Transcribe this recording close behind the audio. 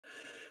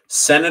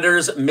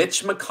Senators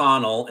Mitch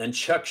McConnell and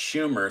Chuck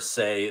Schumer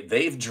say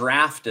they've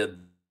drafted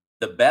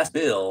the best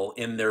bill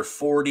in their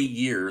 40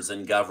 years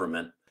in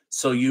government.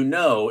 So you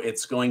know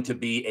it's going to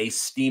be a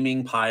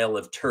steaming pile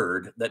of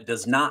turd that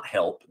does not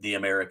help the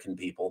American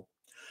people.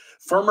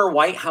 Former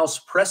White House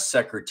Press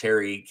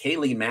Secretary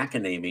Kaleigh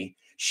Macanemy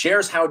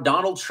shares how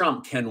Donald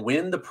Trump can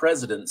win the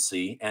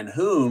presidency and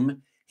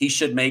whom he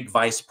should make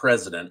vice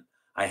president.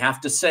 I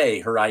have to say,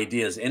 her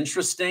idea is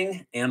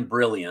interesting and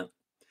brilliant.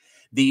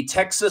 The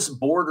Texas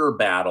border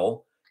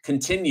battle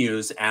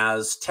continues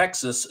as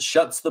Texas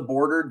shuts the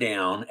border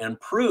down and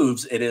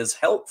proves it is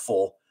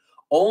helpful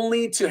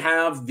only to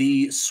have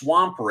the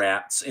swamp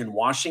rats in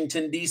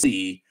Washington,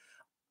 D.C.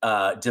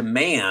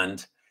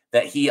 Demand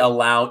that he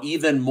allow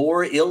even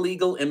more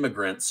illegal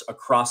immigrants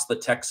across the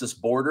Texas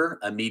border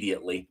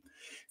immediately.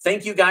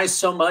 Thank you guys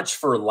so much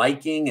for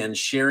liking and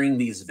sharing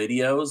these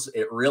videos.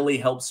 It really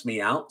helps me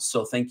out,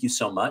 so thank you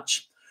so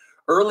much.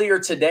 Earlier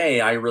today,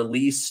 I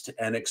released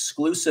an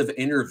exclusive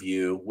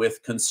interview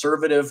with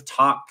conservative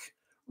talk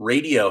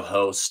radio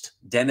host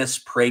Dennis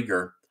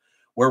Prager,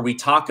 where we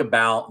talk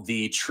about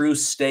the true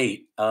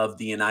state of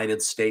the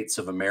United States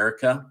of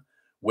America,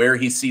 where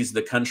he sees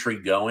the country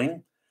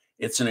going.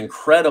 It's an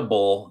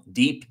incredible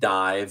deep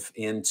dive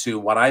into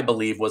what I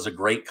believe was a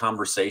great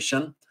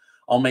conversation.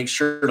 I'll make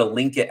sure to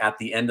link it at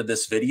the end of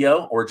this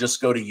video, or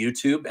just go to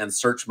YouTube and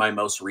search my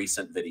most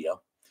recent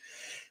video.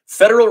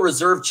 Federal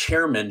Reserve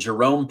Chairman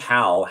Jerome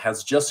Powell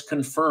has just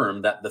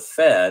confirmed that the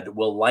Fed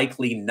will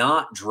likely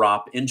not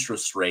drop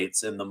interest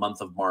rates in the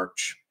month of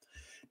March.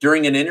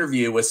 During an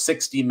interview with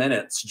 60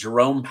 Minutes,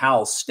 Jerome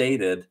Powell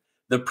stated,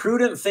 "The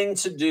prudent thing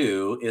to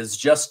do is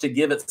just to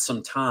give it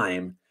some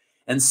time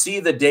and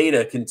see the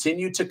data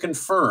continue to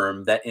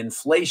confirm that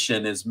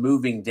inflation is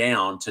moving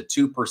down to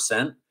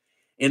 2%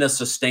 in a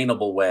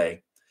sustainable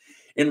way."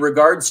 In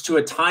regards to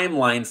a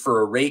timeline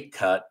for a rate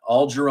cut,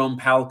 all Jerome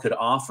Powell could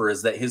offer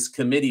is that his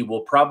committee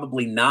will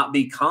probably not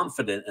be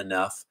confident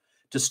enough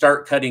to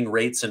start cutting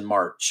rates in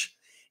March.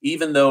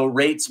 Even though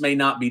rates may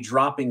not be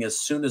dropping as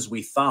soon as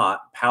we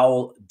thought,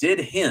 Powell did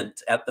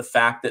hint at the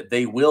fact that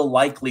they will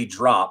likely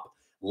drop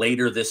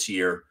later this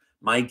year.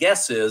 My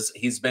guess is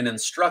he's been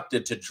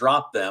instructed to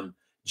drop them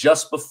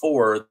just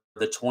before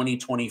the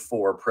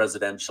 2024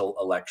 presidential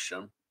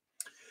election.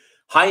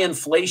 High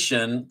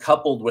inflation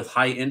coupled with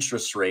high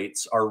interest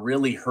rates are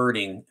really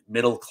hurting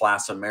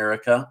middle-class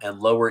America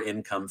and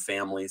lower-income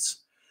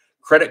families.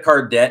 Credit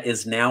card debt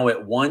is now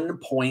at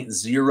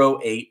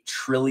 $1.08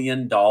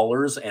 trillion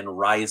and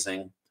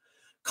rising.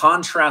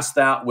 Contrast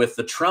that with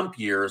the Trump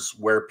years,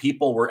 where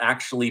people were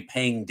actually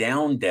paying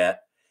down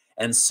debt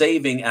and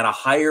saving at a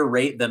higher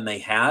rate than they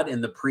had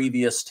in the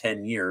previous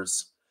 10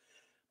 years.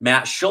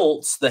 Matt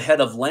Schultz, the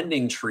head of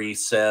Lending Tree,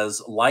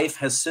 says life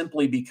has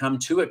simply become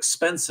too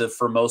expensive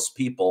for most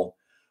people.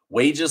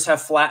 Wages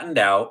have flattened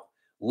out,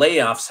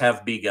 layoffs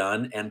have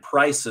begun, and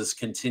prices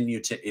continue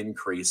to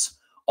increase.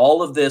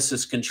 All of this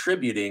is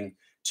contributing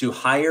to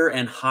higher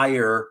and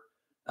higher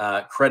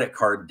credit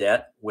card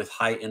debt with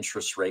high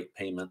interest rate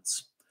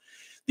payments.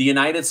 The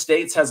United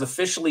States has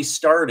officially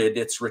started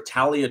its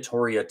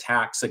retaliatory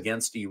attacks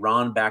against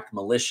Iran-backed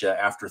militia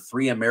after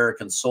 3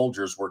 American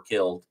soldiers were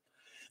killed.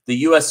 The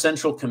U.S.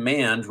 Central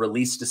Command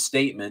released a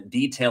statement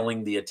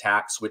detailing the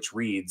attacks, which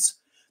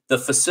reads, "The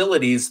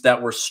facilities that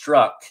were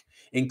struck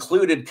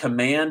included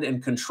command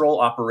and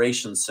control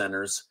operations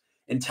centers,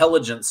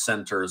 intelligence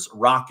centers,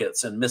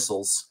 rockets and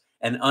missiles,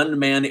 and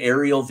unmanned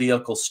aerial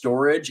vehicle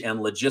storage and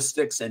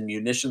logistics and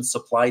munitions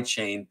supply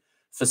chain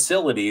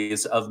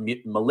facilities of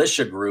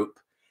militia group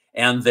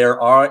and their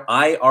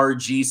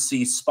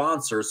IRGC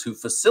sponsors who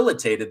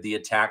facilitated the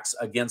attacks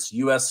against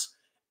U.S.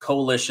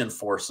 coalition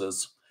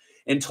forces.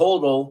 In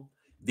total,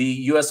 the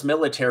U.S.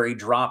 military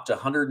dropped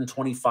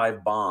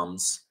 125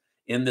 bombs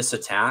in this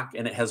attack,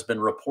 and it has been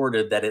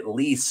reported that at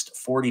least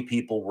 40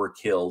 people were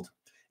killed,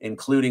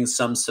 including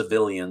some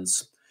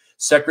civilians.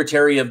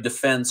 Secretary of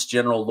Defense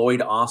General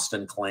Lloyd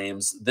Austin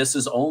claims this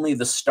is only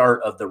the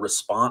start of the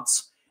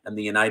response, and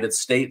the United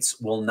States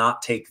will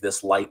not take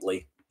this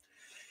lightly.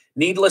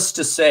 Needless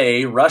to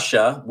say,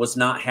 Russia was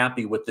not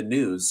happy with the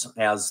news,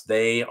 as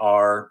they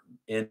are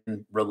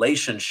in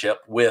relationship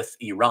with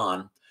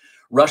Iran.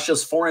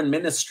 Russia's foreign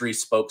ministry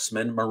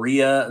spokesman,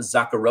 Maria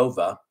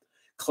Zakharova,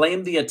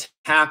 claimed the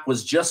attack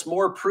was just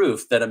more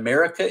proof that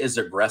America is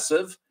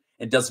aggressive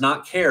and does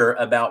not care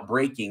about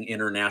breaking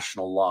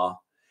international law.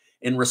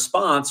 In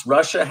response,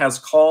 Russia has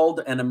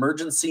called an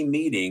emergency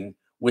meeting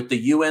with the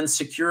UN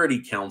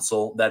Security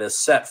Council that is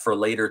set for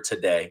later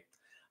today.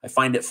 I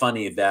find it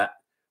funny that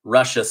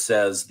Russia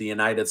says the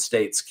United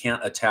States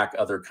can't attack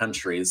other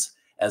countries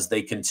as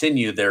they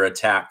continue their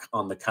attack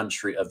on the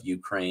country of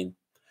Ukraine.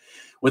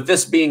 With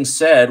this being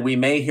said, we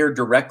may hear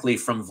directly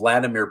from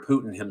Vladimir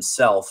Putin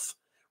himself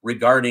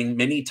regarding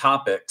many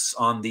topics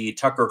on the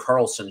Tucker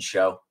Carlson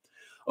show.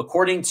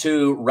 According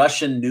to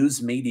Russian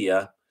news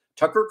media,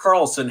 Tucker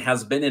Carlson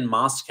has been in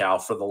Moscow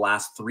for the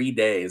last 3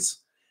 days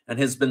and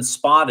has been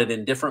spotted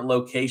in different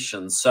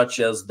locations, such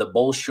as the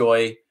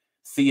Bolshoi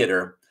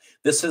Theater.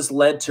 This has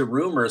led to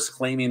rumors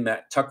claiming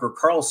that Tucker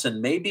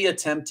Carlson may be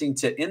attempting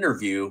to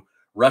interview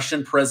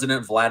Russian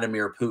President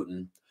Vladimir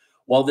Putin.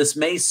 While this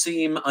may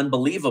seem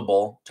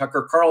unbelievable,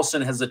 Tucker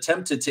Carlson has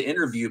attempted to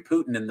interview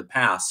Putin in the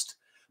past,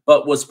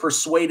 but was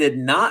persuaded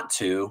not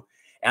to,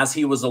 as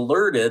he was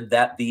alerted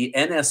that the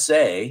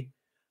NSA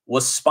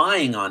was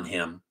spying on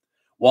him.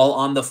 While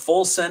on the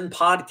Full Send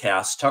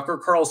podcast, Tucker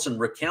Carlson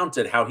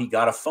recounted how he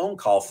got a phone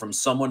call from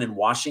someone in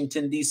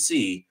Washington,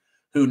 D.C.,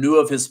 who knew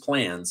of his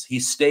plans. He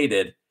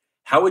stated,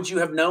 "How would you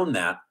have known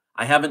that?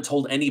 I haven't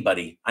told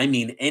anybody. I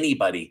mean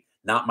anybody.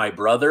 Not my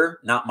brother,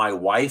 not my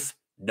wife,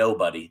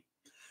 nobody."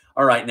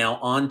 All right, now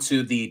on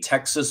to the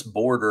Texas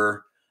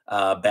border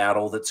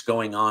battle that's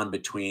going on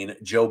between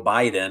Joe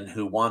Biden,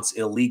 who wants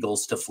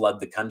illegals to flood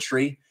the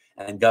country,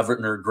 and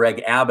Governor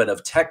Gregg Abbott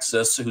of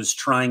Texas, who's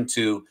trying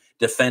to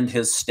defend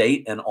his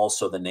state and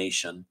also the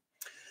nation.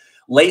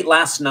 Late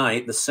last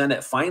night, the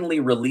Senate finally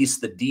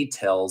released the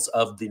details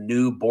of the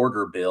new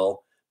border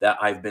bill that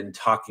I've been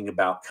talking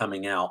about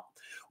coming out.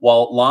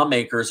 While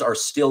lawmakers are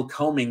still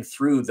combing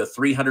through the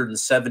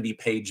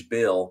 370-page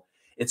bill,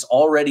 it's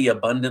already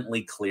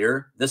abundantly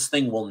clear this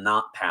thing will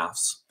not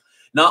pass.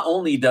 Not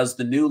only does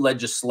the new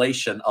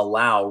legislation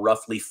allow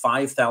roughly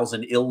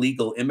 5,000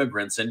 illegal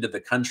immigrants into the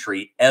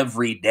country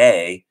every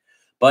day,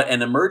 but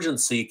an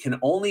emergency can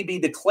only be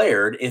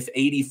declared if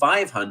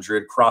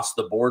 8,500 cross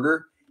the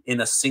border in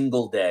a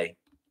single day.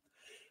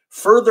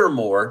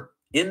 Furthermore,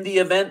 in the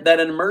event that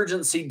an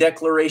emergency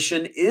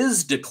declaration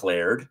is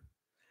declared,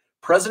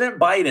 President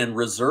Biden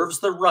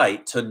reserves the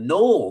right to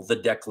null the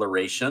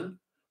declaration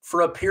for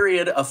a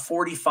period of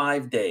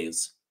 45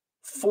 days.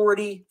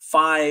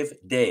 45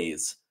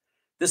 days.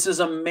 This is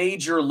a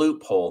major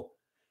loophole.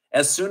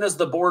 As soon as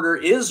the border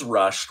is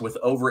rushed with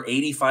over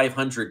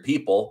 8,500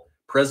 people,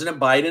 President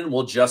Biden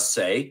will just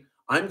say,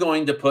 "I'm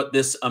going to put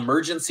this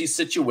emergency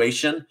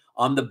situation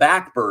on the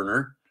back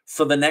burner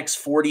for the next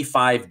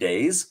 45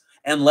 days,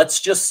 and let's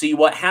just see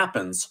what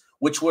happens,"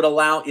 which would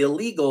allow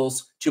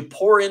illegals to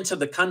pour into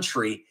the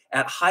country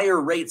at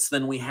higher rates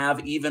than we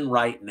have even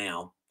right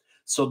now.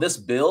 So this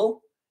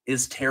bill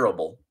is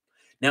terrible.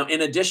 Now,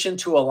 in addition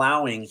to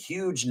allowing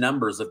huge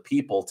numbers of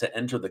people to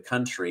enter the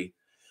country,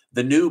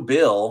 the new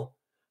bill,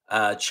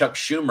 Chuck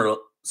Schumer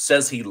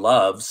says he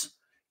loves,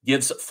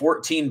 gives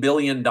 $14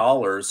 billion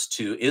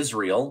to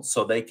Israel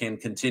so they can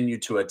continue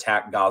to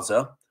attack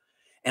Gaza,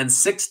 and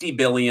 $60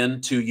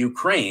 billion to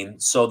Ukraine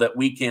so that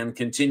we can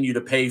continue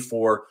to pay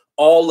for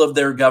all of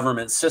their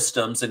government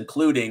systems,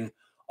 including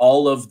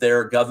all of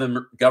their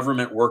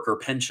government worker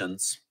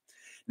pensions.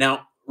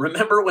 Now,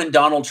 remember when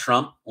Donald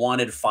Trump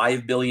wanted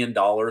 $5 billion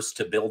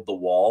to build the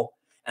wall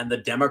and the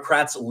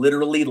Democrats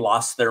literally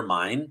lost their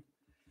mind?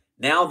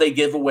 Now they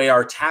give away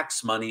our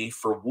tax money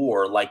for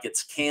war like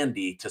it's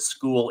candy to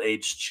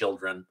school-aged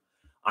children.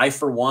 I,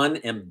 for one,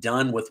 am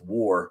done with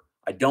war.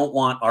 I don't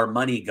want our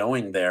money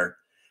going there.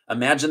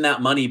 Imagine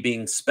that money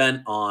being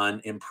spent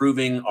on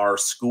improving our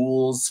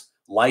schools,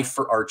 life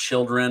for our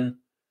children.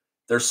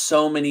 There's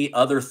so many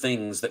other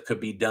things that could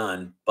be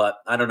done, but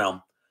I don't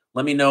know.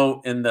 Let me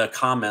know in the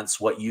comments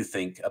what you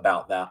think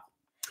about that.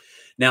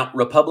 Now,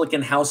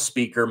 Republican House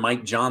Speaker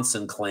Mike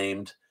Johnson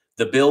claimed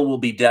the bill will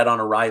be dead on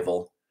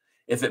arrival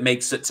if it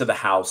makes it to the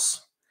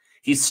House.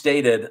 He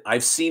stated,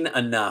 "I've seen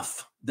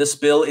enough. This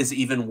bill is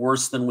even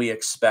worse than we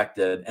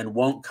expected and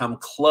won't come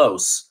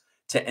close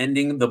to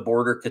ending the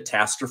border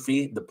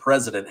catastrophe the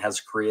president has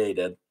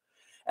created."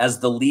 As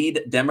the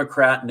lead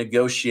Democrat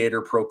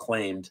negotiator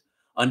proclaimed,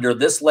 under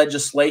this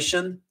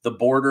legislation, the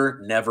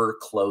border never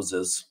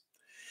closes.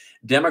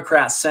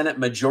 Democrat Senate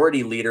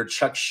Majority Leader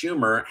Chuck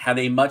Schumer had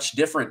a much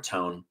different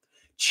tone,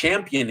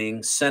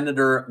 championing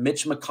Senator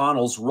Mitch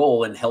McConnell's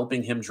role in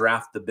helping him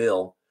draft the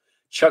bill.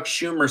 Chuck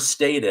Schumer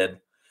stated,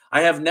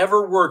 "I have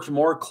never worked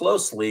more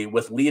closely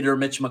with Leader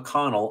Mitch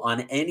McConnell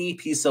on any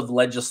piece of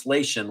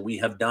legislation we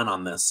have done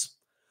on this.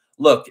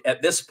 Look,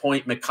 at this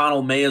point,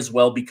 McConnell may as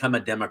well become a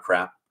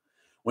Democrat.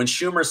 When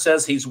Schumer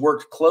says he's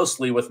worked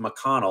closely with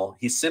McConnell,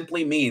 he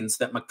simply means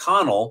that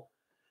McConnell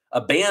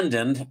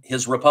abandoned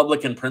his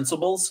Republican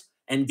principles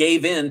and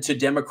gave in to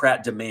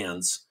Democrat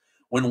demands.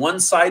 When one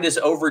side is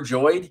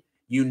overjoyed,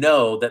 you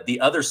know that the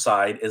other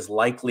side is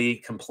likely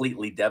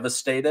completely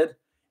devastated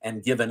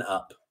and given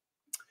up."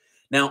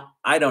 Now,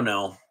 I don't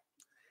know.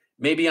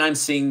 Maybe I'm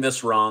seeing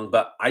this wrong,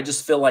 but I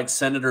just feel like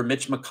Senator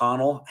Mitch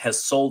McConnell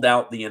has sold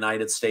out the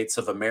United States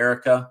of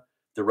America,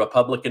 the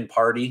Republican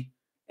Party,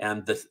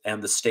 and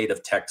the state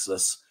of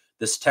Texas.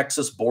 This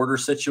Texas border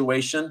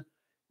situation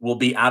will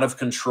be out of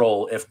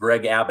control if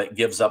Gregg Abbott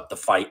gives up the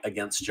fight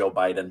against Joe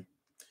Biden.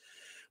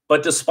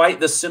 But despite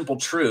this simple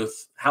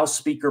truth, House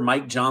Speaker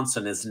Mike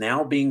Johnson is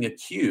now being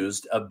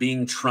accused of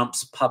being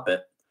Trump's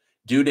puppet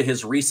due to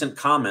his recent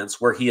comments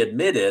where he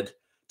admitted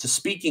to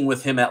speaking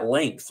with him at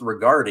length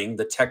regarding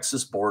the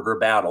Texas border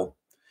battle.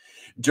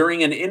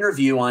 During an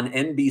interview on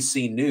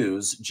NBC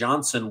News,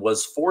 Johnson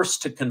was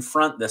forced to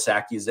confront this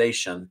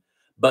accusation,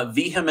 but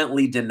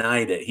vehemently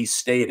denied it. He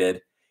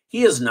stated,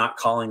 "He is not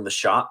calling the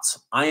shots.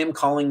 I am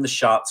calling the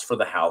shots for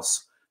the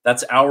House.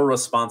 That's our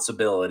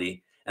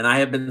responsibility. And I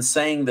have been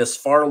saying this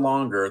far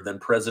longer than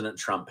President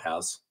Trump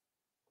has.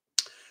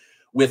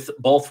 With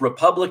both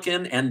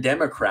Republican and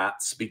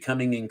Democrats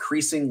becoming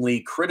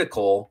increasingly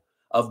critical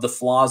of the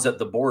flaws at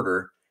the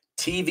border,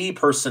 TV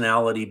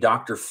personality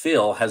Dr.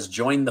 Phil has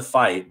joined the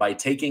fight by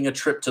taking a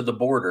trip to the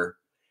border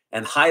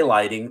and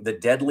highlighting the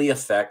deadly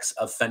effects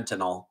of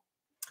fentanyl.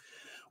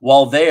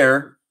 While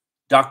there,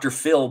 Dr.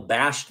 Phil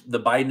bashed the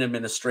Biden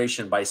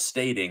administration by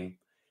stating,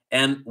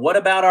 "And what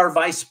about our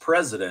Vice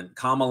President,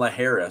 Kamala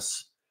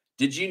Harris?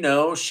 Did you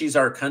know she's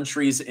our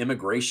country's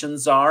immigration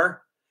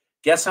czar?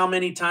 Guess how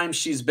many times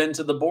she's been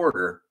to the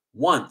border?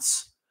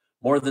 Once.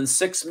 More than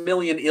 6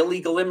 million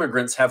illegal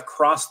immigrants have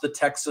crossed the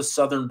Texas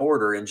southern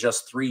border in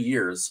just 3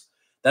 years.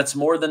 That's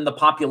more than the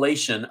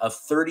population of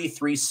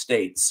 33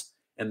 states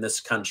in this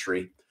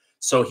country."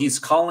 So he's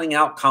calling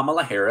out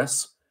Kamala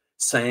Harris,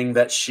 saying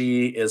that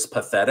she is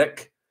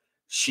pathetic.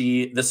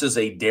 This is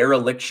a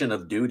dereliction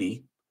of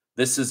duty.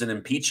 This is an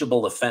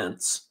impeachable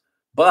offense.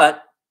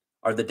 But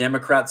are the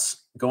Democrats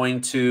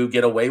going to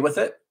get away with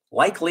it?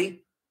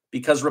 Likely,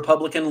 because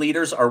Republican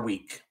leaders are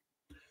weak.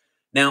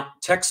 Now,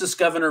 Texas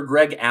Governor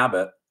Gregg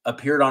Abbott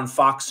appeared on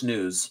Fox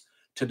News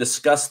to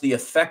discuss the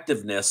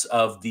effectiveness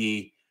of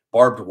the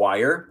barbed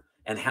wire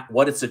and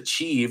what it's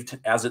achieved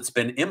as it's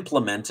been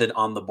implemented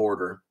on the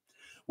border.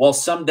 While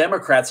some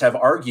Democrats have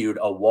argued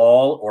a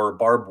wall or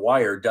barbed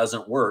wire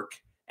doesn't work,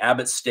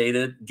 Abbott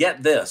stated,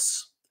 "Get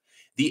this.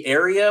 The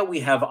area we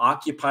have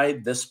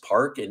occupied this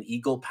park in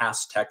Eagle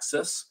Pass,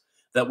 Texas,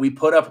 that we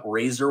put up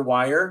razor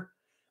wire,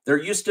 there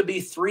used to be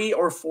 3,000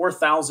 or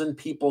 4,000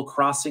 people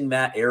crossing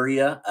that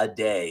area a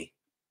day.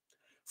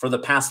 For the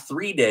past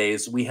 3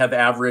 days, we have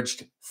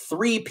averaged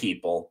 3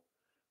 people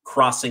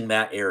crossing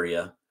that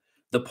area.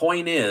 The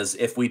point is,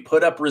 if we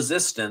put up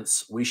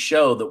resistance, we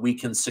show that we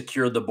can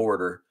secure the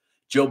border.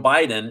 Joe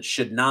Biden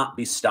should not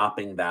be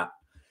stopping that."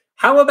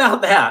 How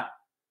about that?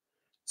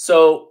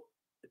 So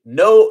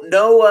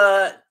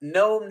nobody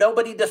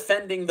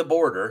defending the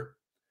border,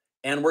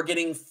 and we're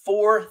getting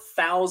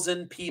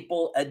 4,000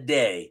 people a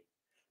day.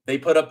 They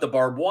put up the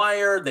barbed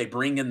wire, they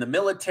bring in the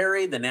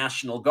military, the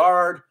National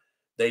Guard,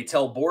 they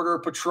tell Border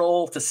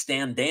Patrol to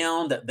stand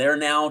down, that they're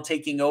now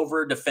taking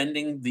over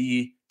defending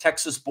the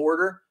Texas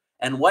border.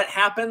 And what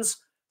happens?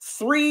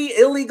 3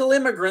 illegal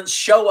immigrants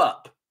show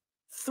up.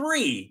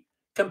 3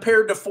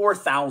 compared to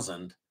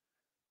 4,000.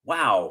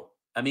 Wow.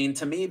 I mean,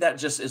 to me, that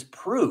just is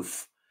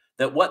proof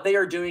that what they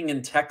are doing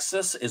in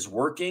Texas is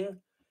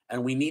working,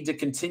 and we need to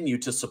continue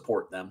to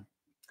support them.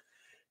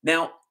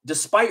 Now,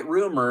 despite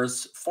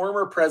rumors,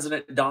 former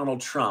President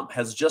Donald Trump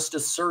has just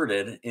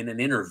asserted in an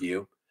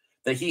interview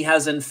that he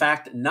has in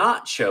fact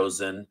not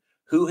chosen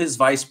who his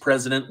vice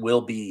president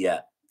will be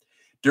yet.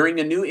 During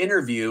a new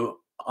interview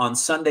on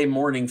Sunday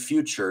Morning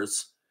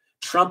Futures,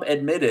 Trump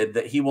admitted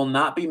that he will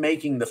not be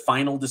making the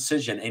final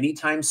decision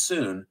anytime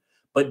soon,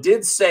 but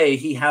did say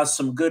he has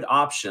some good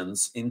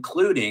options,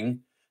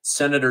 including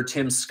Senator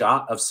Tim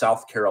Scott of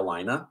South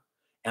Carolina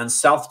and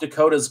South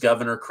Dakota's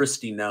Governor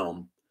Kristi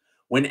Noem.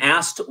 When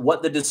asked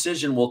what the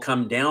decision will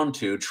come down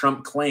to,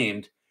 Trump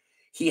claimed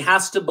he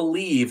has to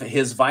believe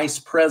his vice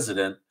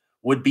president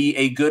would be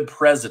a good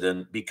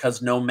president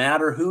because no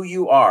matter who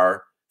you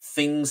are,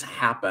 things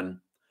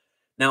happen.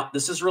 Now,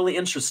 this is really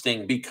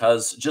interesting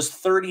because just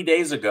 30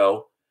 days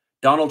ago,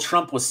 Donald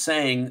Trump was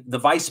saying the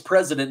vice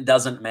president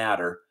doesn't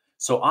matter.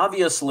 So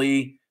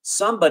obviously,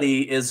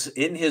 somebody is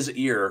in his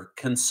ear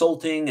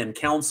consulting and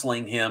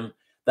counseling him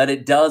that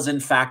it does in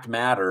fact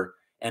matter,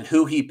 and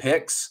who he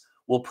picks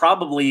will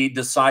probably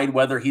decide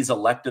whether he's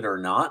elected or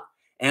not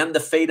and the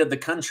fate of the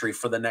country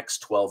for the next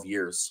 12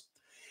 years.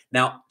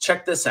 Now,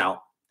 check this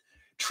out.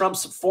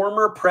 Trump's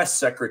former press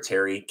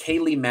secretary,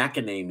 Kaleigh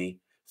Macanemy,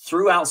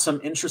 threw out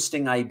some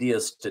interesting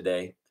ideas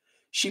today.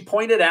 She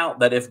pointed out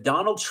that if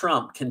Donald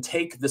Trump can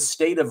take the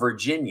state of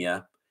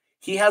Virginia,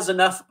 he has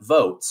enough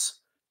votes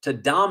to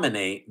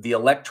dominate the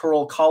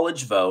Electoral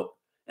College vote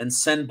and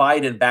send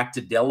Biden back to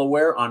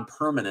Delaware on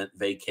permanent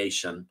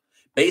vacation.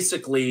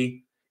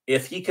 Basically,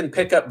 if he can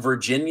pick up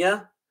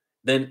Virginia,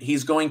 then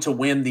he's going to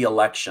win the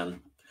election.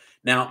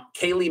 Now,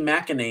 Kaleigh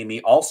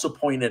Macanemy also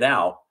pointed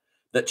out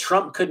that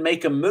Trump could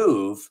make a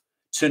move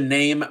to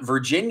name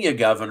Virginia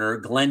Governor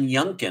Glenn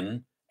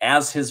Youngkin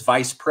as his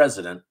vice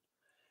president.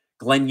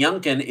 Glenn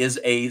Youngkin is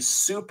a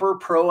super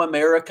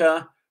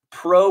pro-America,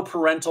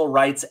 pro-parental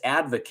rights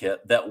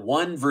advocate that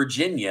won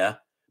Virginia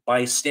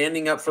by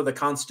standing up for the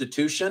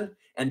Constitution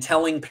and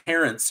telling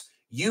parents,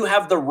 you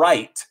have the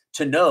right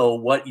to know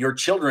what your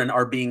children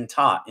are being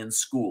taught in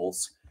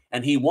schools.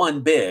 And he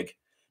won big.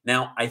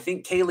 Now, I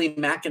think Kaleigh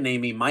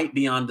Macanemy might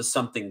be onto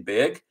something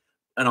big,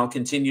 and I'll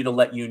continue to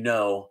let you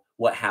know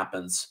what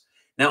happens.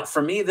 Now,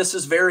 for me, this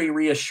is very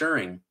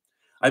reassuring.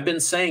 I've been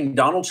saying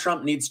Donald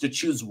Trump needs to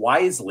choose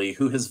wisely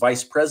who his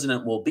vice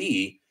president will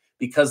be,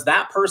 because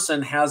that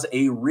person has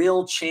a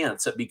real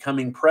chance at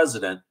becoming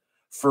president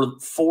for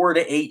 4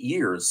 to 8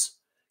 years.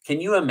 Can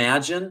you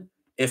imagine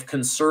if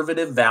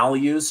conservative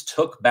values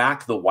took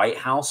back the White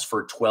House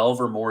for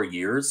 12 or more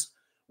years?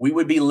 We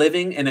would be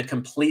living in a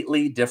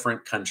completely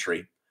different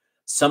country.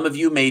 Some of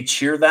you may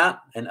cheer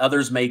that and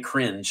others may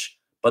cringe,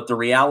 but the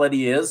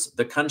reality is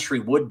the country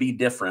would be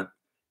different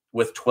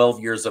with 12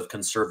 years of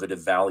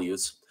conservative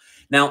values.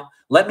 Now,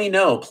 let me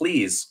know,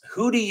 please,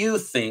 who do you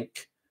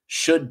think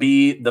should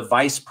be the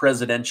vice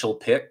presidential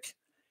pick?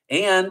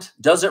 And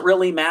does it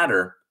really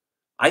matter?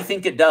 I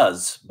think it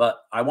does,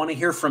 but I want to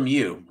hear from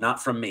you,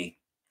 not from me.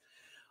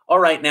 All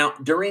right, now,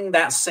 during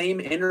that same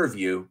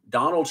interview,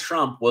 Donald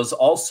Trump was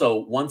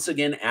also once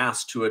again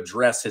asked to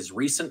address his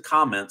recent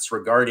comments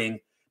regarding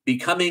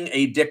becoming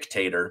a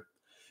dictator.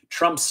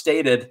 Trump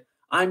stated,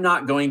 "I'm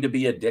not going to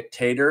be a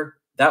dictator."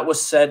 That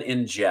was said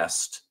in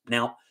jest.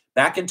 Now,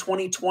 back in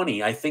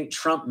 2020, I think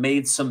Trump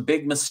made some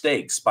big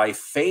mistakes by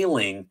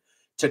failing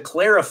to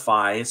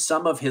clarify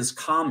some of his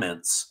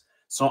comments.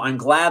 So I'm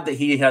glad that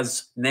he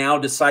has now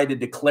decided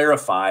to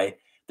clarify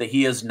that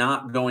he is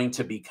not going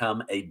to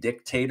become a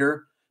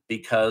dictator,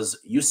 because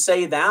you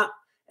say that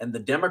and the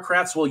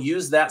Democrats will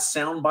use that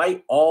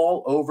soundbite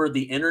all over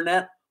the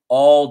internet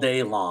all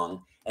day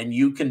long. And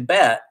you can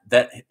bet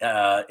that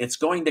it's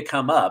going to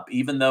come up,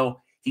 even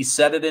though he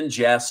said it in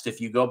jest. If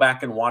you go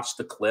back and watch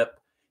the clip,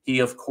 he,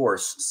 of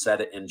course,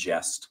 said it in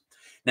jest.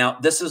 Now,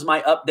 this is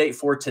my update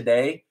for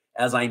today.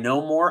 As I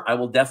know more, I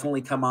will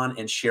definitely come on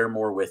and share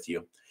more with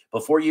you.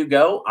 Before you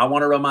go, I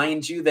want to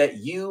remind you that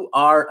you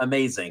are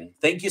amazing.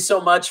 Thank you so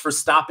much for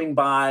stopping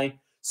by,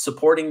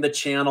 supporting the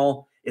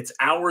channel. It's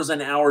hours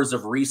and hours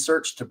of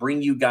research to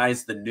bring you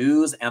guys the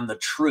news and the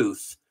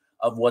truth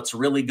of what's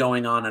really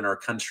going on in our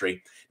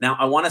country. Now,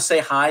 I want to say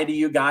hi to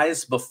you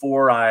guys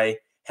before I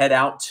head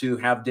out to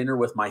have dinner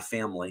with my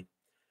family.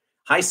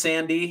 Hi,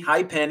 Sandy.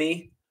 Hi,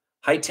 Penny.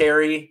 Hi,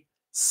 Terry,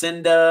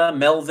 Cinda,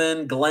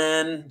 Melvin,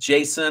 Glenn,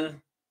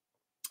 Jason.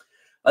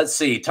 Let's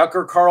see.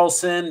 Tucker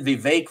Carlson,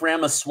 Vivek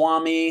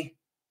Ramaswamy.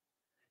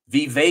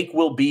 Vivek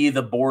will be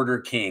the border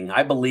king.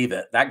 I believe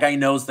it. That guy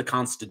knows the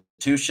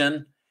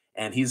Constitution,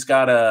 and he's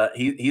got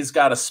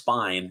a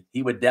spine.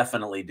 He would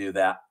definitely do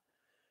that.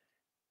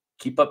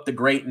 Keep up the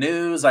great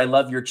news. I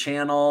love your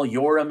channel.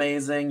 You're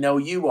amazing. No,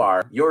 you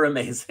are. You're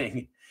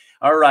amazing.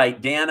 All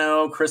right.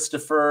 Dano,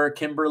 Christopher,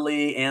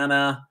 Kimberly,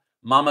 Anna,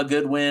 Mama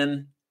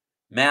Goodwin,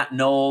 Matt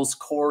Knowles,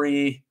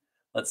 Corey.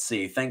 Let's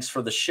see. Thanks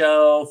for the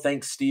show.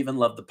 Thanks, Stephen.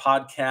 Love the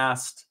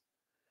podcast.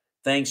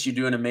 Thanks. You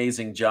do an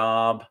amazing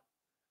job.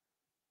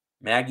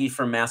 Maggie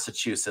from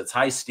Massachusetts.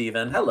 Hi,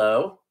 Stephen.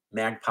 Hello,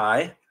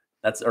 Magpie.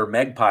 Or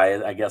Magpie,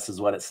 I guess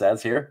is what it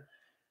says here.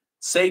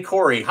 Say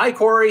Corey. Hi,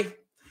 Corey.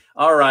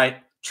 All right.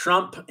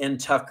 Trump and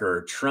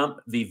Tucker. Trump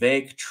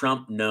Vivek.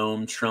 Trump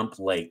Nome. Trump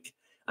Lake.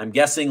 I'm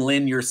guessing,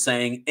 Lynn, you're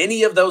saying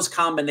any of those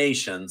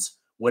combinations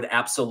would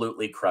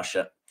absolutely crush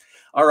it.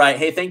 All right.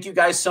 Hey, thank you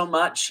guys so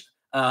much.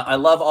 I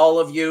love all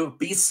of you.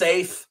 Be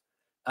safe.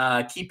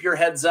 Keep your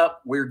heads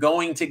up. We're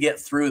going to get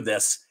through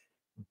this.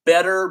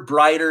 Better,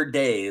 brighter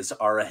days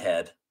are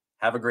ahead.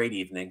 Have a great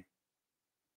evening.